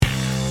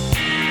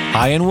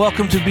Hi, and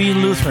welcome to Being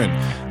Lutheran,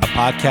 a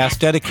podcast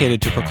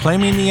dedicated to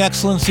proclaiming the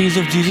excellencies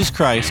of Jesus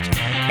Christ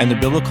and the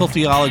biblical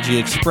theology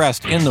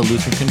expressed in the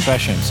Lutheran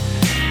Confessions.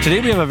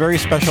 Today we have a very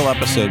special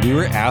episode. We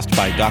were asked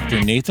by Dr.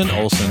 Nathan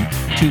Olson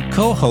to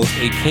co-host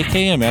a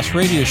KKMS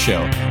radio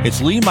show.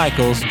 It's Lee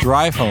Michaels'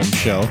 Drive Home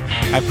show.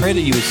 I pray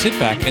that you would sit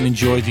back and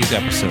enjoy these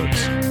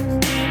episodes.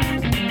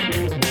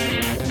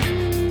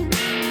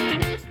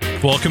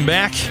 Welcome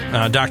back.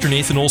 Dr.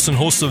 Nathan Olson,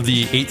 host of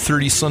the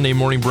 8:30 Sunday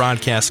morning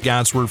broadcast,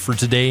 God's Word for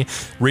Today,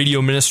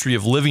 radio ministry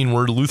of Living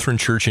Word Lutheran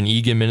Church in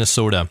Eagan,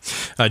 Minnesota.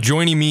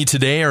 Joining me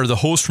today are the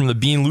hosts from the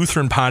Being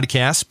Lutheran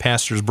podcast,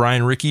 Pastors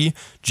Brian Rickey,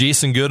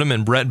 Jason Goodham,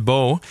 and Brett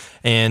Bowe.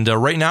 And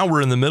right now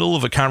we're in the middle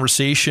of a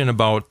conversation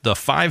about the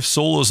 5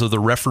 solas of the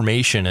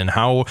Reformation and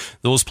how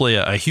those play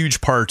a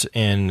huge part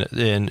in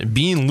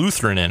being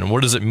Lutheran, and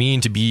what does it mean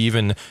to be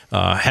even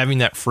having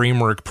that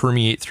framework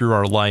permeate through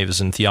our lives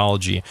and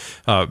theology.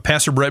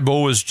 Pastor Brett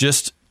Bowe was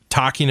just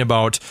talking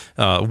about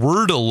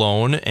word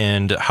alone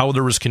and how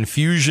there was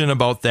confusion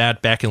about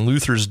that back in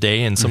Luther's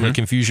day and some of the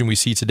confusion we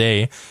see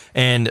today.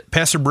 And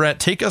Pastor Brett,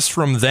 take us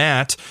from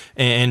that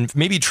and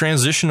maybe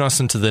transition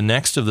us into the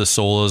next of the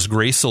solas,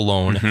 grace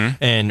alone,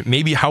 and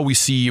maybe how we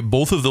see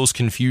both of those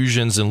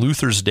confusions in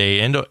Luther's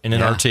day and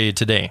in our day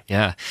today.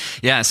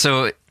 Yeah.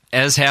 So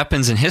as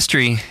happens in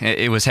history,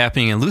 it was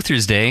happening in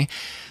Luther's day.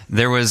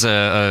 There was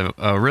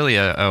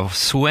a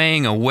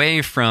swaying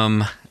away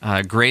from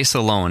grace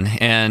alone.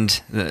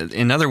 And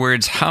in other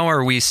words, how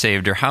are we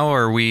saved, or how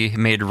are we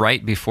made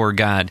right before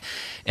God?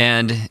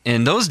 And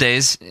in those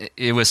days,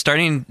 it was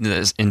starting,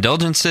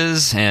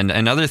 indulgences and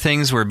other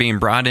things were being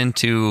brought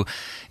into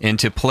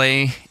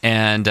play,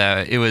 and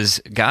it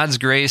was God's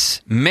grace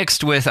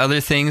mixed with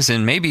other things,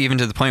 and maybe even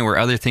to the point where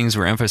other things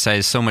were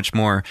emphasized so much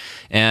more.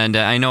 And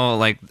I know,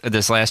 like,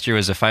 this last year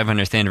was the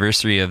 500th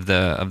anniversary of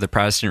the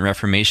Protestant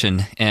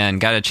Reformation, and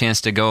got a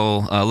chance to go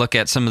look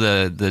at some of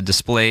the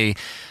display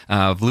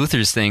of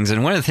Luther's things.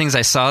 And one of the things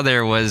I saw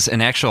there was an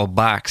actual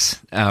box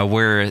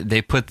where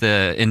they put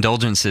the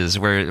indulgences,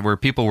 where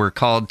people were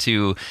called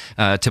to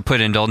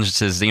put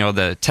indulgences. You know,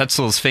 the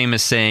Tetzel's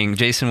famous saying,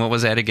 Jason, what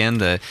was that again?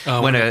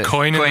 When a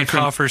coin in a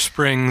coffer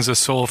springs, a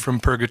soul from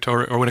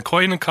purgatory, or when a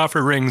coin in a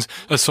coffer rings,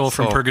 a soul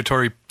from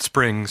purgatory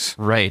springs.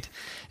 Right.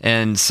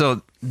 And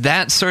so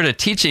that sort of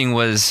teaching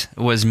was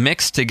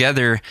mixed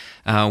together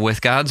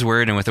with God's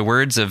word and with the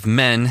words of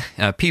men,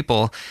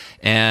 people,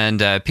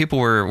 and people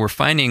were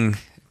finding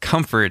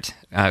comfort,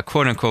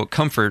 quote unquote,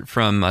 comfort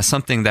from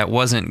something that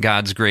wasn't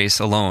God's grace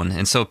alone.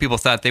 And so people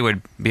thought they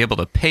would be able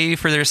to pay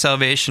for their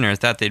salvation, or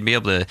thought they'd be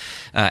able to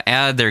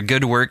add their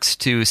good works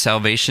to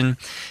salvation.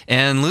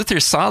 And Luther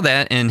saw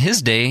that in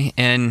his day,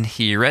 and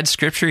he read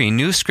Scripture, he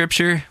knew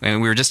Scripture, and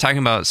we were just talking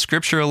about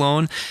Scripture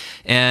alone.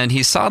 And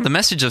he saw the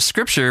message of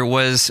Scripture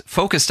was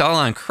focused all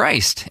on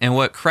Christ and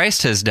what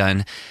Christ has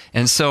done.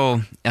 And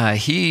so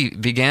he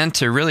began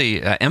to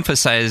really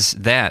emphasize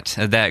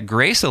that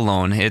grace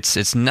alone,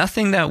 it's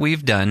nothing that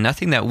we've done,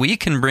 nothing that we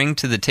can bring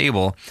to the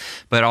table,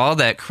 but all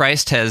that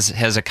Christ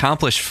has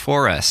accomplished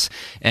for us.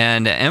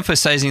 And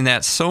emphasizing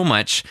that so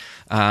much,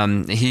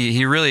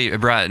 he really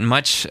brought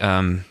much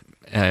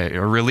a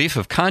relief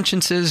of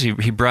consciences.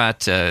 He brought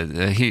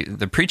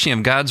the preaching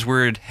of God's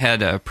word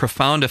had a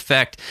profound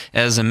effect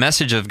as the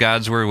message of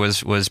God's word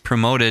was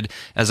promoted,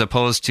 as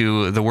opposed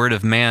to the word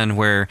of man,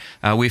 where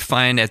we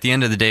find at the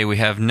end of the day we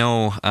have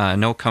no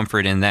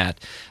comfort in that.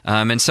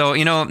 And so,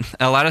 you know,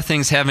 a lot of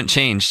things haven't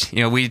changed.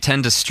 You know, we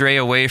tend to stray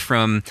away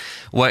from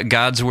what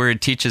God's word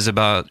teaches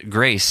about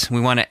grace.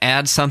 We want to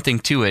add something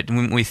to it.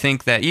 We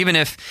think that even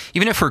if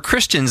we're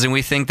Christians and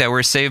we think that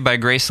we're saved by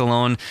grace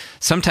alone,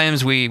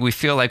 sometimes we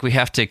feel like we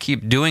have to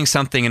keep doing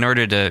something in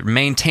order to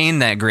maintain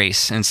that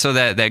grace. And so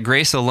that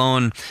grace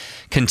alone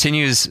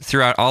continues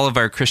throughout all of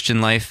our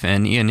Christian life,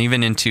 and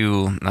even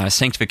into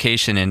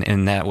sanctification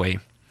in that way.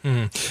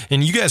 Mm-hmm.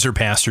 And you guys are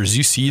pastors.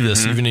 You see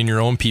this even in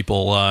your own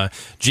people.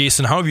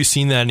 Jason, how have you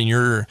seen that in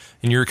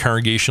your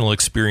congregational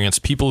experience?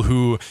 People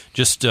who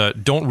just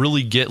don't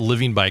really get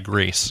living by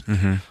grace.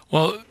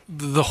 Well,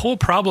 the whole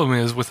problem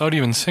is, without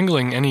even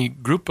singling any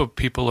group of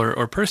people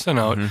or person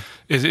out,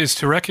 is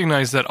to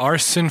recognize that our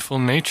sinful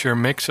nature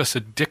makes us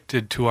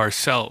addicted to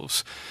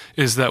ourselves,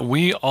 is that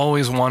we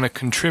always want to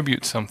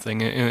contribute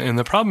something. And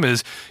the problem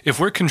is, if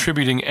we're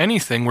contributing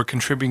anything, we're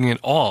contributing it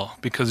all,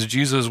 because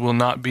Jesus will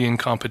not be in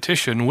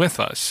competition with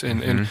us.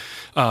 And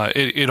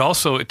it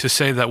also, to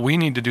say that we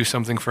need to do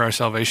something for our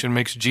salvation,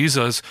 makes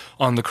Jesus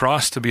on the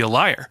cross to be a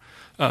liar.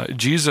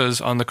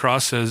 Jesus on the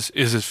cross says,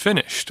 "Is it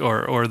finished?"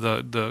 Or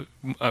the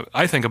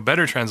I think a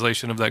better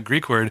translation of that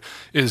Greek word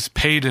is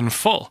 "paid in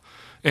full."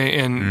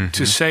 And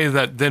to say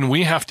that then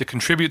we have to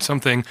contribute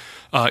something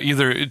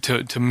either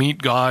to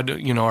meet God, or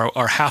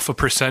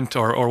 0.5%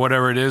 or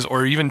whatever it is,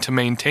 or even to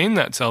maintain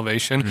that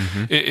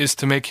salvation is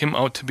to make him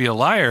out to be a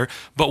liar.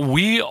 But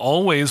we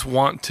always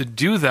want to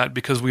do that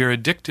because we are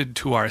addicted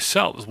to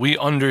ourselves. We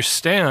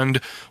understand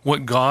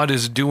what God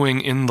is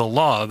doing in the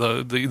law.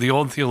 The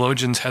old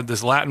theologians had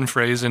this Latin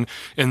phrase, and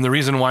the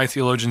reason why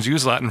theologians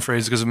use Latin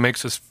phrase is because it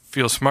makes us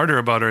feel smarter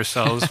about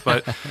ourselves.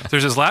 But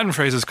there's this Latin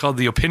phrase, it's called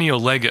the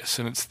opinio legis,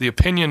 and it's the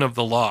opinion of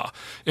the law.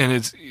 And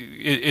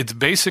it's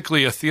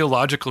basically a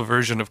theological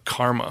version of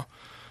karma,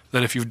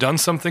 that if you've done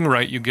something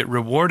right, you get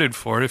rewarded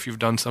for it. If you've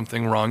done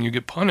something wrong, you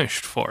get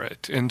punished for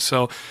it. And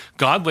so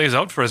God lays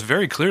out for us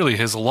very clearly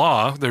his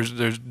law.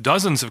 There's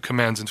dozens of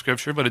commands in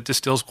Scripture, but it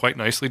distills quite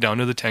nicely down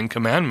to the 10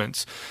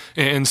 Commandments.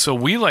 And so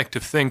we like to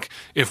think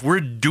if we're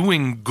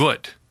doing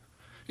good,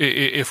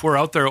 if we're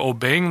out there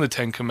obeying the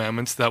 10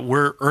 Commandments, that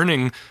we're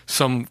earning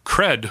some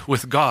cred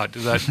with God,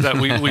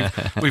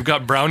 that we've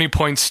got brownie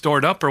points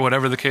stored up or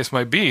whatever the case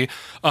might be.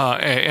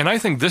 And I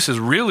think this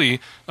is really,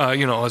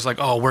 it's like,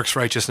 works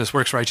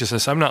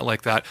righteousness. I'm not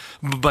like that.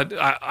 But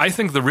I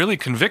think the really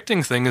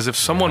convicting thing is if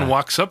someone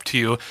walks up to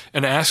you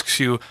and asks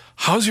you,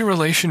 how's your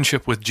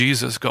relationship with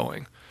Jesus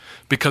going?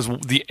 Because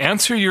the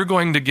answer you're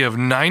going to give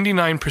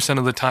 99%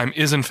 of the time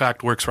is, in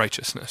fact, works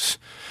righteousness.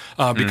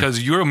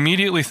 Because you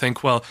immediately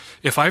think, well,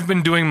 if I've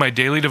been doing my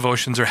daily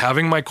devotions or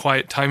having my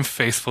quiet time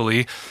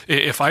faithfully,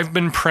 if I've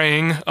been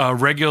praying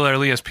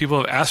regularly as people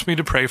have asked me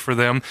to pray for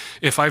them,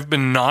 if I've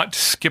been not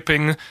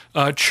skipping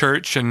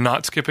church and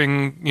not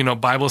skipping,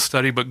 Bible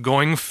study, but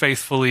going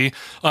faithfully,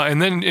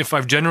 and then if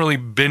I've generally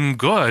been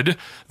good,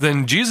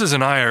 then Jesus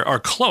and I are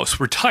close,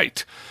 we're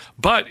tight.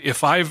 But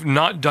if I've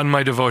not done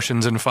my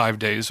devotions in 5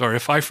 days, or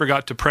if I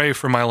forgot to pray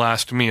for my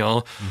last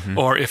meal,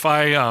 or if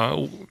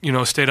I,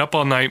 stayed up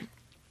all night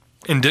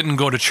and didn't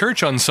go to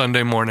church on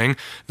Sunday morning,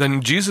 then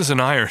Jesus and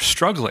I are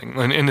struggling.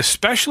 And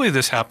especially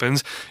this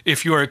happens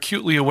if you are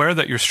acutely aware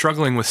that you're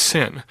struggling with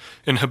sin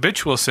and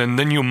habitual sin,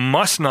 then you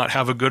must not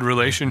have a good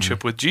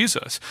relationship with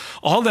Jesus.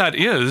 All that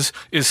is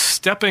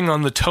stepping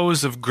on the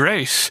toes of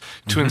grace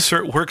to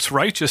insert works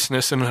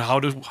righteousness in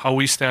how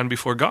we stand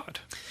before God.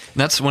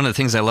 That's one of the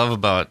things I love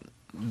about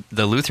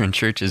the Lutheran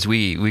Church is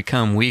we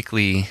come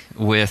weekly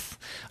with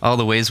all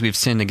the ways we've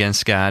sinned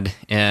against God,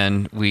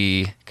 and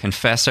we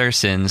confess our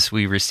sins.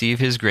 We receive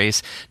his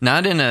grace,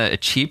 not in a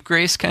cheap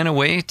grace kind of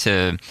way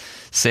to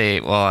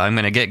say, well, I'm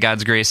going to get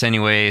God's grace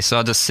anyway, so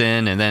I'll just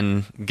sin and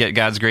then get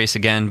God's grace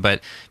again.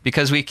 But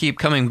because we keep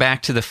coming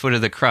back to the foot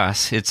of the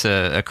cross, it's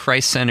a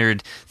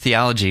Christ-centered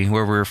theology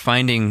where we're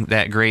finding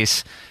that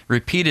grace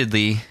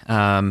repeatedly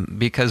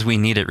because we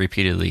need it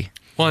repeatedly.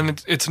 Well,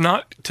 and it's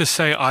not to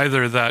say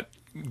either that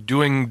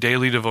doing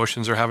daily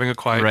devotions or having a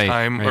quiet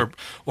time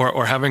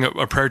or having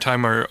a prayer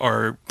time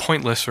are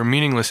pointless or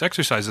meaningless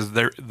exercises.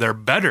 They're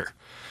better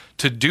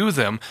to do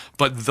them,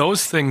 but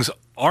those things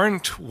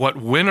aren't what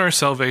win our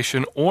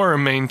salvation or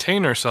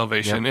maintain our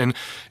salvation. Yep.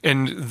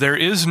 And there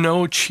is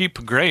no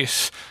cheap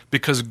grace,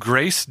 because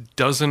grace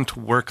doesn't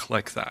work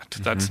like that.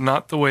 That's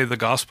not the way the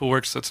gospel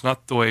works. That's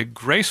not the way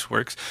grace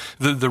works.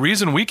 The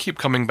reason we keep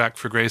coming back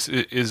for grace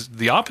is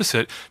the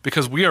opposite,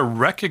 because we are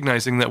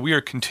recognizing that we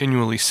are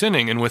continually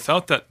sinning. And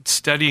without that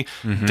steady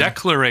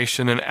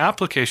declaration and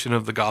application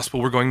of the gospel,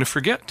 we're going to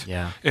forget.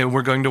 Yeah. And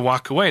we're going to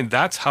walk away. And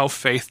that's how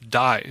faith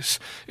dies,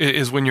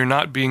 is when you're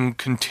not being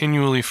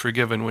continually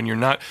forgiven, when you're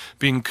not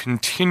being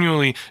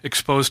continually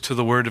exposed to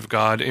the Word of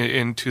God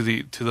and to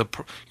the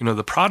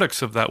the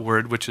products of that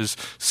Word, which is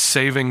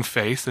saving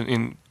faith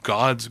in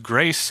God's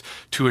grace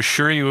to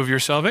assure you of your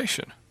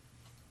salvation.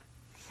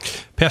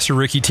 Pastor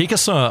Ricky, take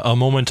us a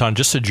moment on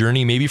just a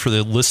journey, maybe for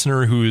the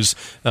listener who's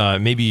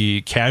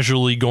maybe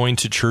casually going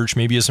to church,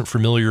 maybe isn't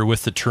familiar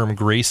with the term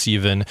grace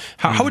even.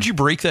 How would you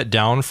break that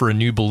down for a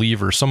new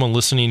believer, someone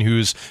listening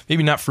who's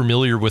maybe not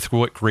familiar with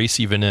what grace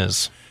even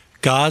is?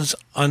 God's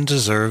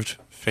undeserved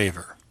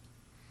favor.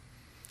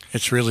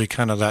 It's really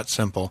kind of that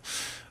simple.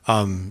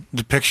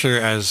 The picture,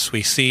 as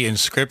we see in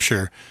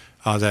Scripture,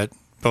 that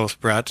both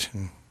Brett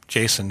and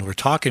Jason were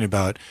talking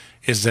about,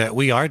 is that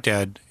we are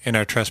dead in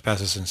our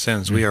trespasses and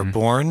sins. We are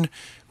born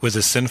with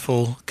a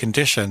sinful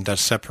condition that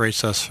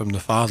separates us from the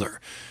Father.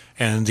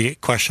 And the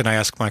question I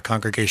ask my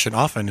congregation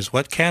often is,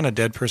 what can a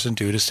dead person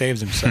do to save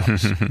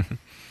themselves?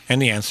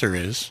 And the answer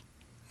is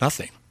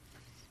nothing.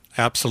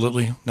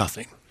 Absolutely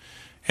nothing.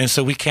 And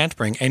so we can't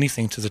bring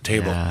anything to the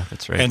table. Yeah,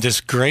 that's right. And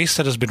this grace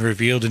that has been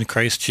revealed in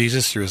Christ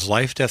Jesus through his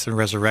life, death, and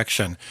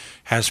resurrection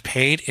has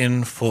paid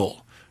in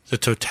full the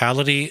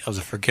totality of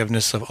the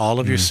forgiveness of all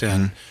of your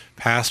sin,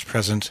 past,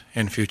 present,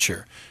 and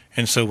future.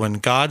 And so when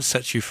God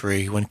sets you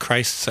free, when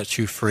Christ sets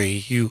you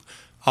free, you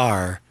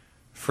are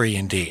free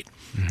indeed.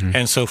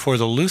 And so for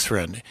the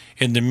Lutheran,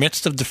 in the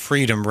midst of the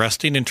freedom,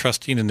 resting and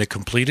trusting in the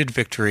completed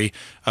victory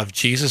of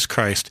Jesus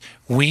Christ,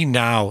 we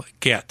now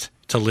get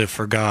to live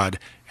for God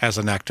as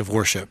an act of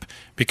worship,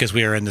 because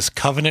we are in this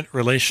covenant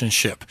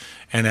relationship.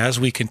 And as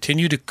we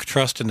continue to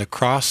trust in the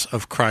cross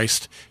of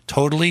Christ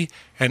totally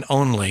and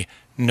only,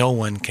 no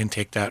one can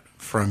take that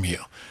from you.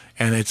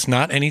 And it's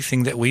not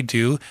anything that we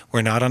do.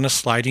 We're not on a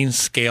sliding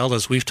scale,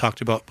 as we've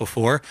talked about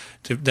before,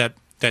 that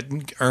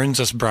earns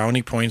us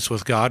brownie points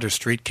with God or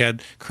street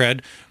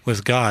cred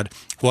with God.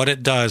 What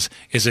it does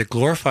is it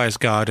glorifies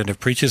God and it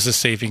preaches the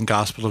saving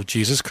gospel of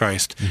Jesus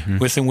Christ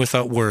with and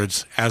without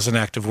words as an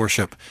act of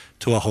worship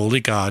to a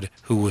holy God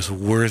who was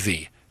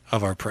worthy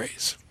of our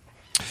praise.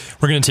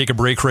 We're going to take a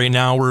break right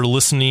now. We're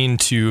listening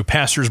to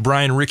Pastors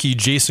Brian Rickey,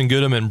 Jason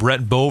Goodham, and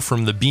Brett Bowe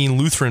from the Being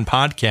Lutheran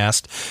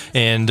podcast.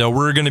 And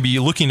we're going to be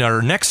looking at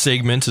our next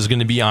segment is going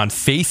to be on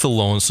faith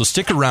alone. So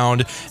stick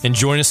around and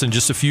join us in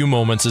just a few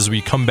moments as we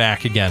come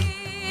back again.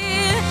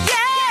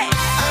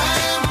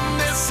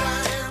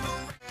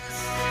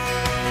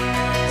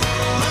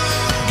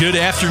 Good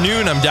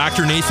afternoon. I'm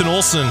Dr. Nathan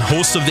Olson,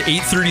 host of the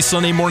 8:30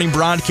 Sunday morning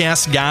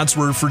broadcast, God's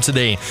Word for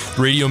Today,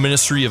 the radio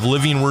ministry of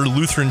Living Word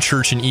Lutheran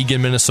Church in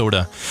Eagan,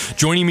 Minnesota.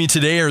 Joining me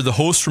today are the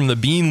hosts from the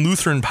Being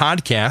Lutheran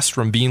podcast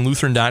from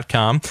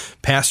beinglutheran.com,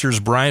 Pastors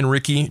Brian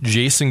Rickey,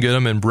 Jason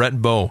Goodham, and Brett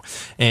Bowe.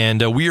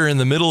 And we are in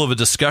the middle of a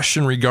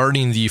discussion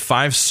regarding the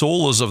 5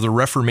 solas of the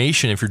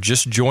Reformation. If you're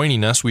just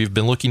joining us, we've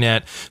been looking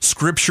at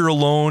Scripture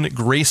alone,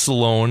 grace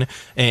alone,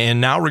 and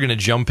now we're going to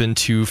jump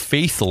into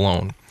faith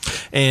alone.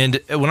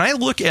 And when I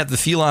look at the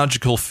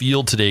theological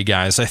field today,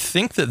 guys, I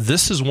think that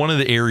this is one of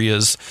the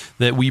areas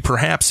that we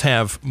perhaps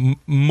have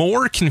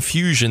more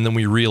confusion than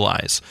we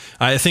realize.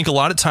 I think a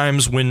lot of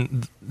times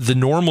when the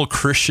normal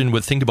Christian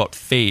would think about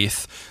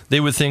faith, they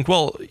would think,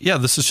 well, yeah,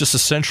 this is just a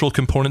central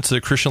component to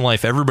the Christian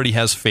life. Everybody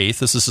has faith.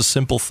 This is a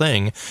simple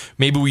thing.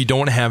 Maybe we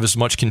don't have as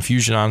much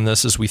confusion on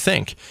this as we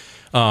think.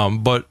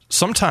 But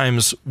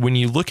sometimes when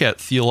you look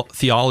at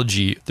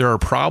theology, there are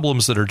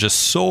problems that are just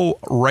so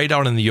right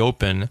out in the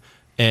open,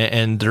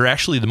 and they're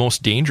actually the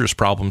most dangerous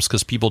problems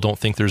because people don't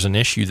think there's an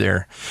issue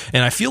there.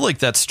 And I feel like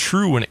that's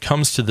true when it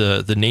comes to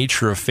the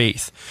nature of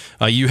faith.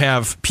 You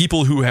have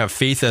people who have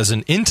faith as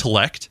an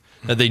intellect.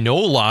 They know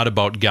a lot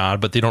about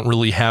God, but they don't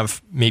really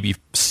have maybe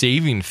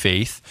saving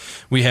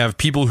faith. We have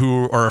people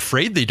who are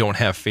afraid they don't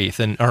have faith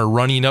and are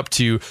running up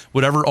to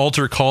whatever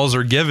altar calls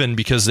are given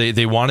because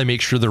they want to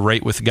make sure they're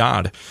right with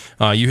God.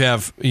 You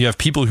have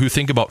people who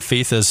think about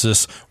faith as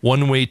this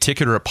one-way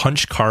ticket or a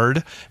punch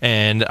card,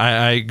 and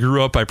I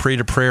grew up, I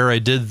prayed a prayer, I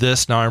did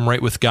this, now I'm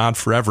right with God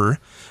forever.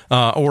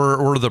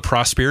 Or the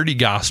prosperity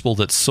gospel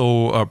that's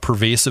so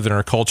pervasive in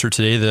our culture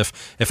today that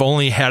if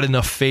only had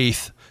enough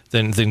faith,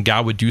 then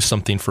God would do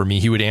something for me.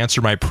 He would answer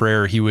my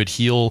prayer. He would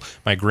heal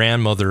my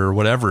grandmother or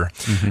whatever.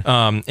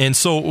 And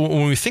so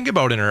when we think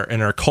about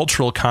in our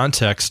cultural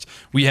context,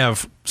 we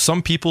have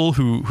some people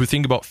who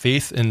think about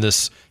faith in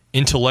this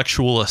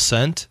intellectual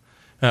assent.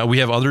 We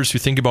have others who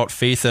think about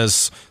faith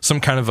as some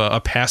kind of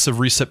a passive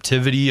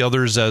receptivity,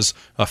 others as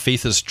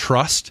faith as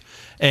trust.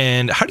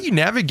 And how do you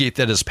navigate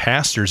that as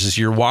pastors as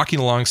you're walking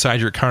alongside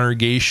your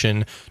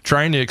congregation,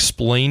 trying to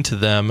explain to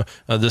them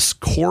this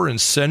core and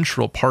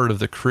central part of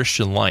the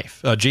Christian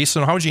life?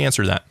 Jason, how would you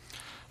answer that?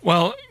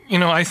 Well,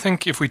 I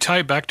think if we tie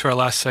it back to our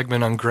last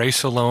segment on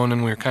grace alone,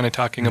 and we were kind of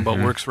talking about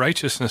works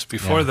righteousness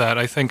before that,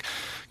 I think,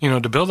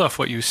 to build off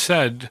what you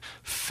said,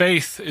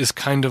 faith is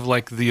kind of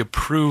like the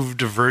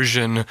approved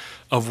version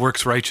of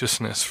works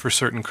righteousness for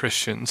certain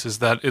Christians, is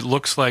that it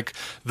looks like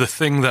the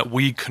thing that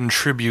we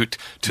contribute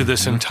to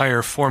this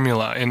entire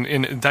formula.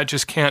 And that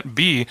just can't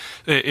be.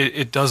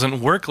 It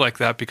doesn't work like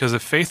that, because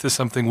if faith is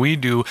something we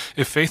do,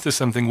 if faith is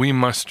something we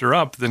muster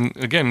up, then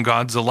again,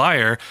 God's a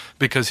liar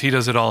because he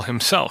does it all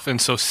himself.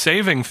 And so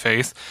saving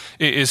faith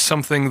is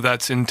something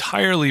that's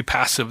entirely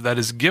passive, that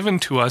is given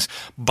to us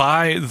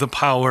by the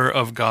power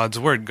of God's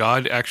word.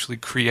 God actually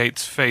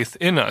creates faith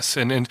in us.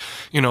 And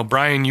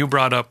Brian, you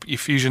brought up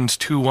Ephesians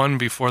 2:1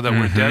 before, that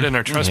we're dead in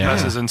our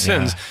trespasses and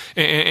sins.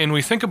 And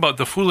we think about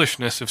the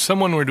foolishness. If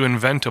someone were to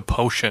invent a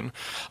potion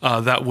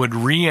that would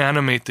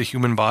reanimate the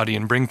human body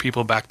and bring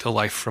people back to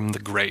life from the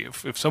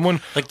grave. If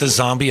someone... Like the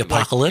zombie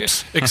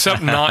apocalypse?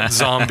 Except not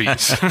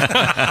zombies.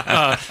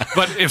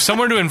 But if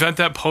someone were to invent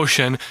that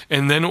potion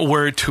and then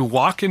were to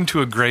walk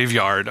into a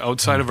graveyard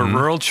outside of a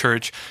rural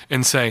church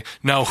and say,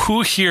 now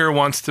who here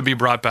wants to be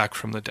brought back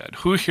from the dead?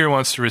 Who here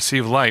wants to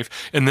receive life?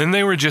 And then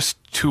they were just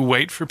to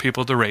wait for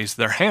people to raise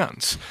their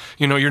hands.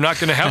 You're not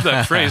going to have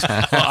that phrase,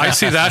 well, I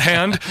see that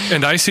hand,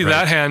 and I see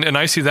that hand, and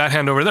I see that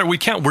hand over there. We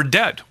can't. We're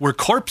dead. We're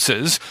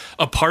corpses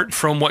apart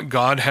from what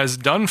God has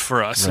done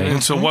for us. Right.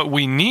 And so what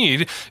we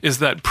need is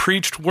that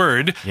preached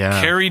word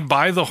carried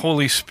by the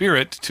Holy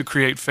Spirit to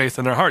create faith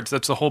in our hearts.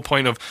 That's the whole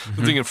point of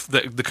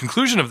the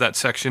conclusion of that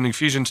section,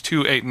 Ephesians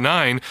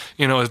 2:8-9,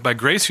 is by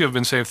grace you have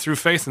been saved through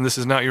faith, and this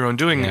is not your own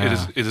doing.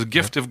 It is a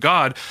gift of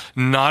God,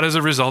 not as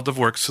a result of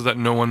works, so that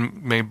no one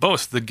may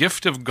boast. The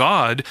gift of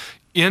God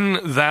in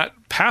that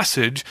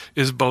passage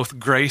is both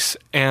grace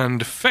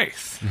and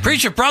faith.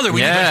 Preach it, brother.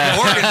 We need the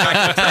organ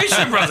back. Preach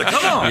it, brother.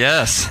 Come on.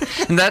 Yes.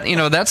 And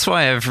that's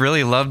why I've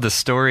really loved the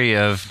story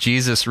of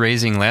Jesus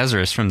raising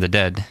Lazarus from the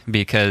dead,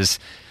 because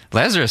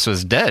Lazarus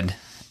was dead.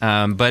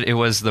 but it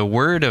was the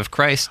word of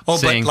Christ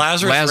saying, but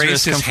Lazarus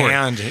raised his come forth.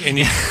 hand. And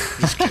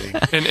just kidding.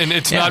 And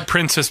it's not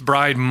Princess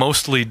Bride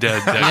mostly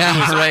dead. Yeah, He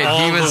was right.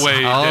 all He was the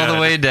way all dead.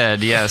 the way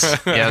dead. Yes,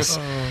 yes.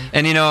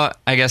 And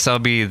I guess I'll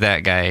be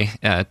that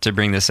guy to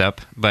bring this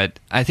up. But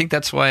I think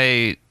that's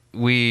why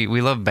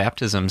we love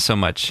baptism so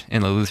much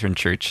in the Lutheran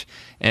Church,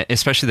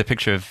 especially the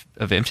picture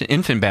of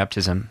infant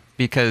baptism,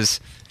 because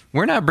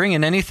we're not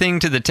bringing anything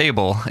to the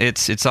table.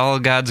 It's all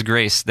God's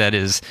grace that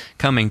is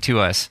coming to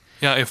us.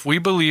 Yeah, if we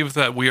believe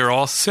that we are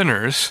all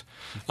sinners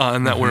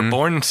and that we're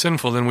born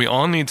sinful, then we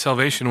all need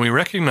salvation. We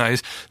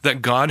recognize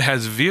that God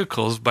has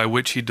vehicles by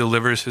which he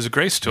delivers his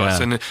grace to us.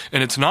 And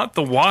it's not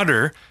the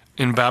water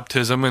in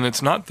baptism, and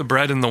it's not the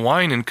bread and the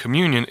wine in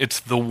communion. It's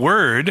the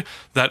word,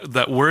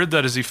 that word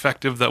that is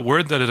effective, that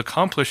word that it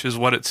accomplishes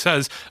what it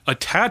says,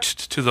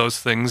 attached to those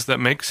things that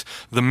makes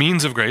the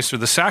means of grace or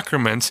the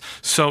sacraments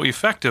so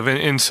effective.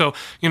 And so,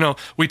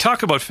 we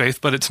talk about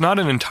faith, but it's not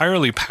an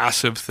entirely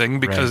passive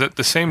thing, because at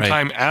the same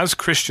time, as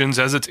Christians,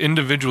 as it's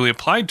individually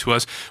applied to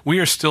us, we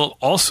are still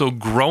also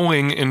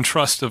growing in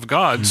trust of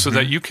God, so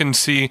that you can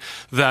see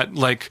that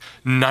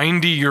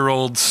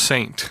 90-year-old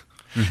saint.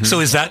 So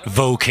is that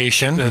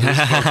vocation? That is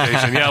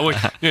vocation. Yeah,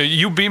 well,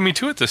 you beat me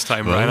to it this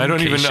time, Brian. I don't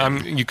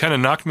even. You kind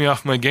of knocked me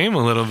off my game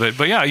a little bit.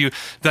 But yeah,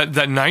 that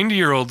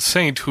 90-year-old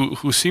saint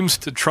who seems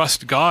to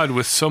trust God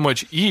with so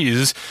much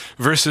ease,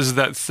 versus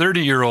that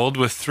 30-year-old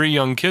with 3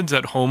 young kids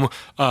at home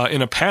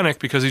in a panic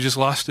because he just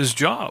lost his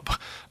job.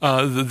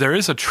 There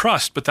is a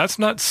trust, but that's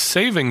not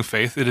saving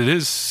faith. It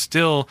is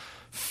still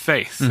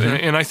faith,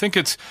 and I think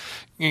it's.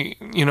 I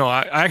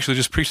actually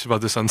just preached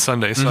about this on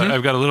Sunday, so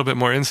I've got a little bit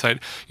more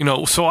insight.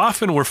 So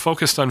often we're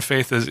focused on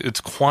faith as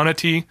its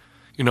quantity,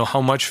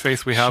 how much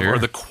faith we have, or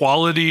the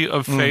quality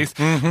of faith.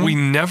 We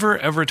never,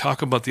 ever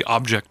talk about the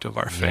object of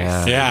our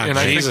faith. Yeah, and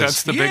I think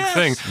that's the big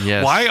thing.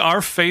 Yes. Why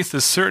our faith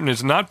is certain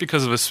is not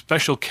because of a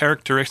special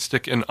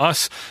characteristic in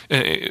us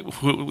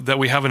that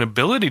we have an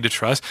ability to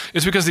trust.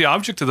 It's because the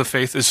object of the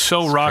faith is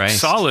so rock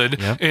solid.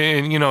 Yep.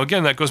 And,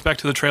 again, that goes back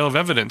to the trail of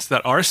evidence,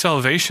 that our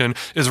salvation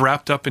is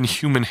wrapped up in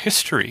human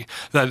history,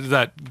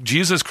 that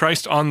Jesus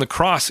Christ on the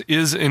cross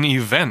is an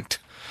event.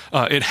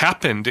 It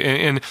happened.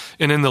 And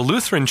in the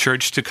Lutheran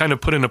Church, to kind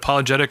of put an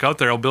apologetic out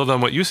there, I'll build on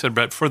what you said,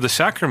 Brett, for the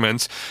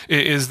sacraments,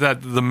 is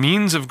that the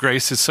means of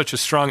grace is such a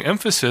strong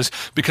emphasis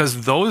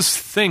because those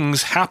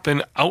things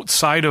happen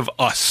outside of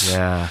us,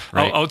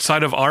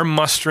 outside of our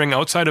mustering,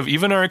 outside of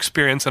even our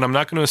experience, and I'm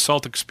not going to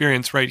assault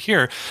experience right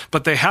here,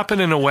 but they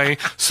happen in a way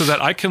so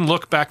that I can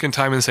look back in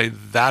time and say,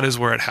 that is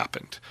where it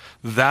happened.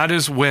 That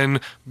is when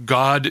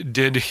God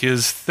did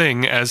his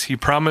thing as he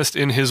promised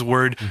in his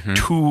word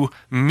to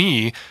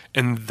me.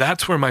 And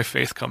that's where my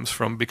faith comes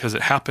from, because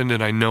it happened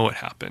and I know it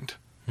happened.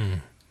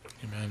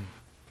 Amen.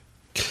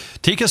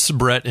 Take us,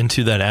 Brett,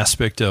 into that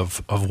aspect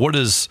of what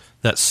is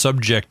that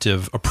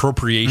subjective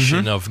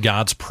appropriation of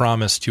God's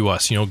promise to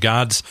us.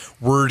 God's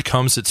word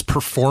comes, it's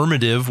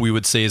performative, we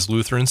would say as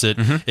Lutherans.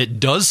 It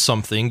does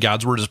something.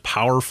 God's word is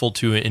powerful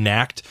to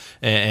enact,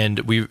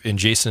 and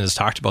Jason has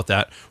talked about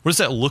that. What does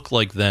that look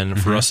like then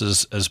for us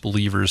as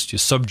believers to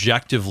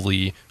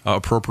subjectively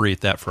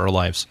appropriate that for our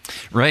lives?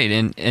 Right,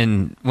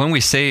 and when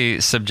we say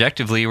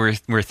subjectively,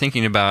 we're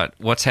thinking about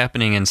what's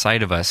happening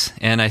inside of us.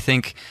 And I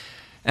think...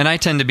 And I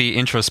tend to be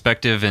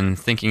introspective and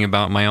thinking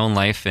about my own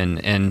life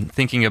and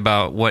thinking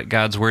about what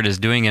God's word is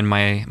doing in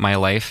my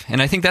life.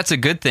 And I think that's a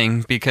good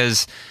thing,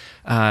 because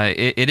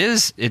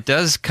it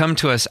does come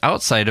to us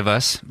outside of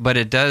us, but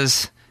it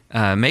does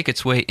make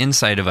its way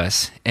inside of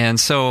us. And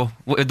so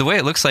the way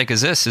it looks like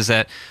is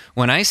that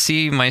when I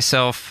see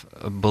myself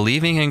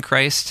believing in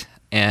Christ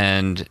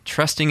and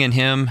trusting in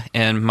him,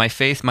 and my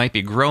faith might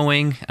be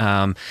growing,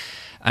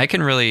 I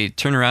can really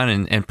turn around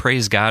and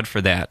praise God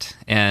for that.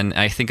 And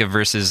I think of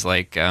verses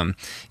like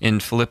in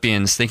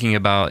Philippians, thinking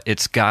about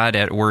it's God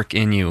at work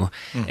in you.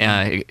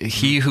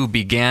 He who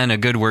began a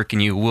good work in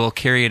you will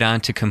carry it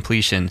on to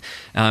completion.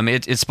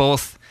 It's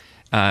both...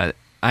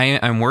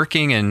 I'm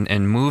working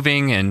and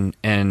moving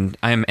and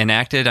I'm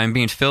enacted. I'm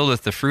being filled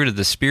with the fruit of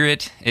the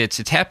Spirit. It's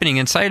happening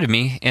inside of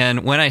me.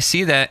 And when I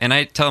see that, and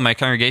I tell my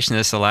congregation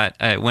this a lot,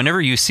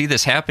 whenever you see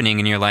this happening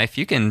in your life,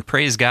 you can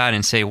praise God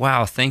and say,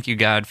 wow, thank you,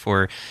 God,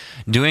 for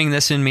doing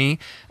this in me.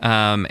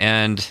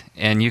 And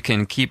you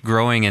can keep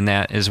growing in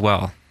that as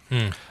well.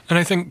 And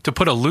I think, to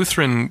put a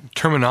Lutheran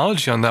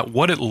terminology on that,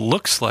 what it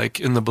looks like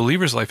in the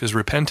believer's life is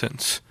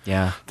repentance.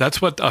 Yeah. That's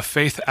what a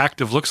faith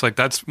active looks like.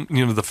 That's,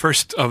 the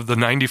first of the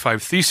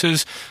 95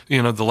 theses.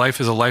 The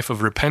life is a life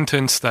of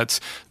repentance.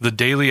 That's the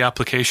daily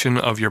application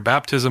of your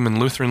baptism in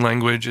Lutheran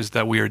language, is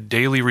that we are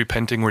daily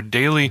repenting. We're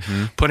daily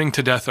putting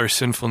to death our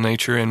sinful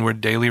nature, and we're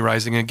daily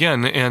rising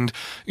again. And,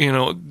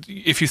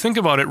 if you think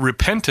about it,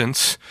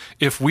 repentance,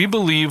 if we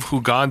believe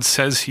who God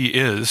says he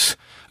is,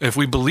 if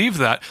we believe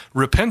that,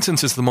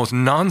 repentance is the most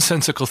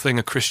nonsensical thing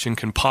a Christian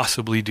can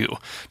possibly do.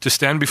 To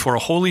stand before a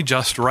holy,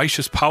 just,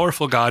 righteous,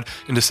 powerful God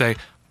and to say,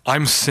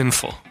 I'm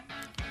sinful,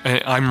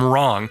 I'm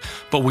wrong.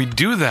 But we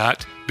do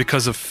that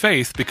because of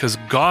faith, because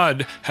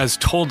God has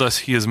told us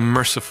He is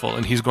merciful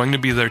and He's going to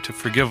be there to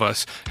forgive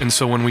us. And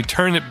so when we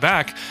turn it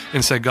back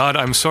and say, God,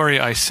 I'm sorry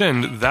I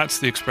sinned, that's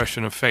the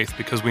expression of faith,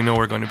 because we know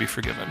we're going to be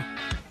forgiven.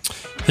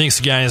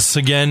 Thanks, guys.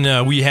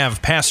 Again, we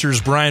have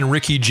Pastors Brian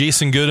Rickey,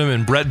 Jason Goodham,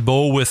 and Brett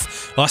Bowe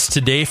with us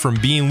today from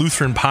Being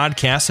Lutheran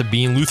Podcast at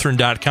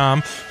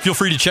beinglutheran.com. Feel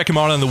free to check them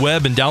out on the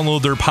web and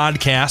download their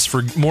podcast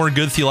for more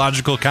good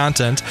theological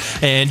content.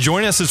 And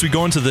join us as we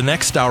go into the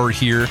next hour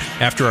here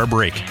after our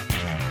break.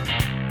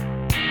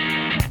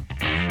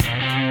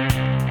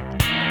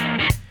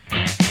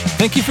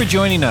 Thank you for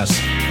joining us.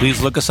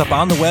 Please look us up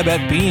on the web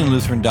at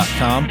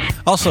beinglutheran.com.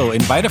 Also,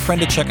 invite a friend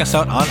to check us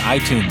out on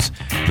iTunes.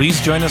 Please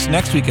join us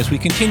next week as we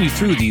continue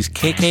through these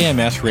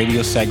KKMS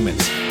radio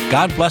segments.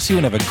 God bless you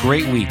and have a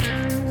great week.